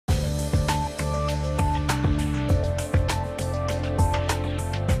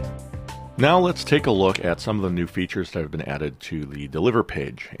Now let's take a look at some of the new features that have been added to the Deliver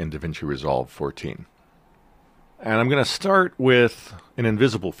page in DaVinci Resolve 14. And I'm going to start with an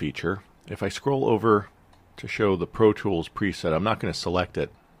invisible feature. If I scroll over to show the Pro Tools preset, I'm not going to select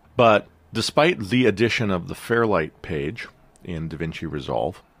it. But despite the addition of the Fairlight page in DaVinci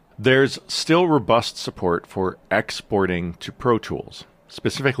Resolve, there's still robust support for exporting to Pro Tools,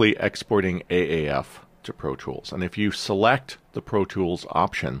 specifically exporting AAF to Pro Tools. And if you select the Pro Tools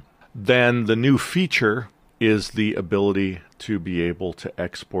option, then the new feature is the ability to be able to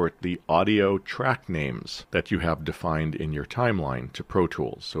export the audio track names that you have defined in your timeline to Pro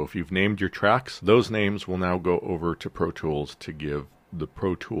Tools. So if you've named your tracks, those names will now go over to Pro Tools to give the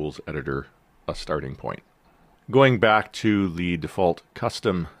Pro Tools editor a starting point. Going back to the default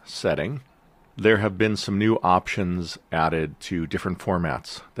custom setting, there have been some new options added to different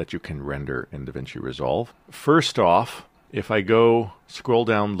formats that you can render in DaVinci Resolve. First off, if I scroll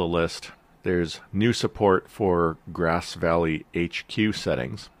down the list, there's new support for Grass Valley HQ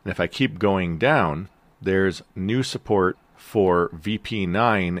settings. And if I keep going down, there's new support for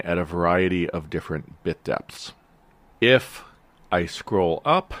VP9 at a variety of different bit depths. If I scroll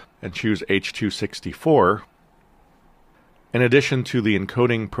up and choose H.264, in addition to the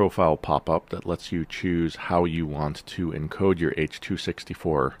encoding profile pop-up that lets you choose how you want to encode your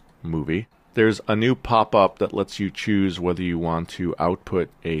H.264 movie, there's a new pop-up that lets you choose whether you want to output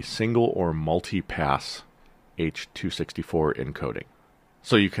a single or multi-pass H.264 encoding.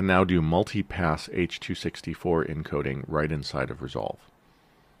 So you can now do multi-pass H.264 encoding right inside of Resolve.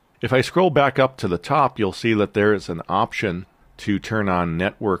 If I scroll back up to the top, you'll see that there is an option to turn on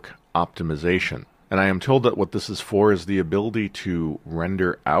network optimization. And I am told that what this is for is the ability to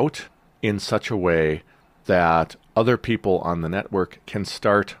render out in such a way that other people on the network can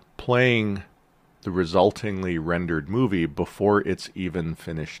start playing the resultingly rendered movie before it's even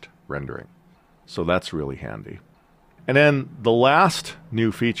finished rendering. So that's really handy. And then the last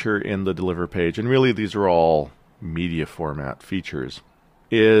new feature in the Deliver page, and really these are all media format features,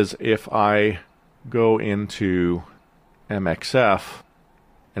 is if I go into MXF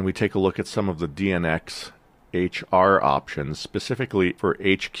and we take a look at some of the DNX HR options, specifically for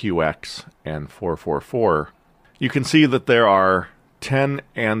HQX and 444, you can see that there are 10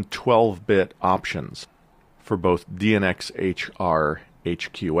 and 12-bit options for both DNX HR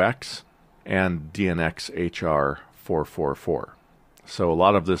HQX and DNX HR 444. So a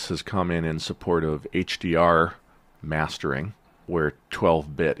lot of this has come in support of HDR mastering, where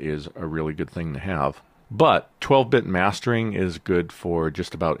 12-bit is a really good thing to have. But 12-bit mastering is good for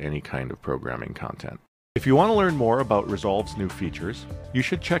just about any kind of programming content. If you want to learn more about Resolve's new features, you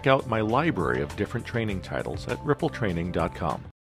should check out my library of different training titles at rippletraining.com.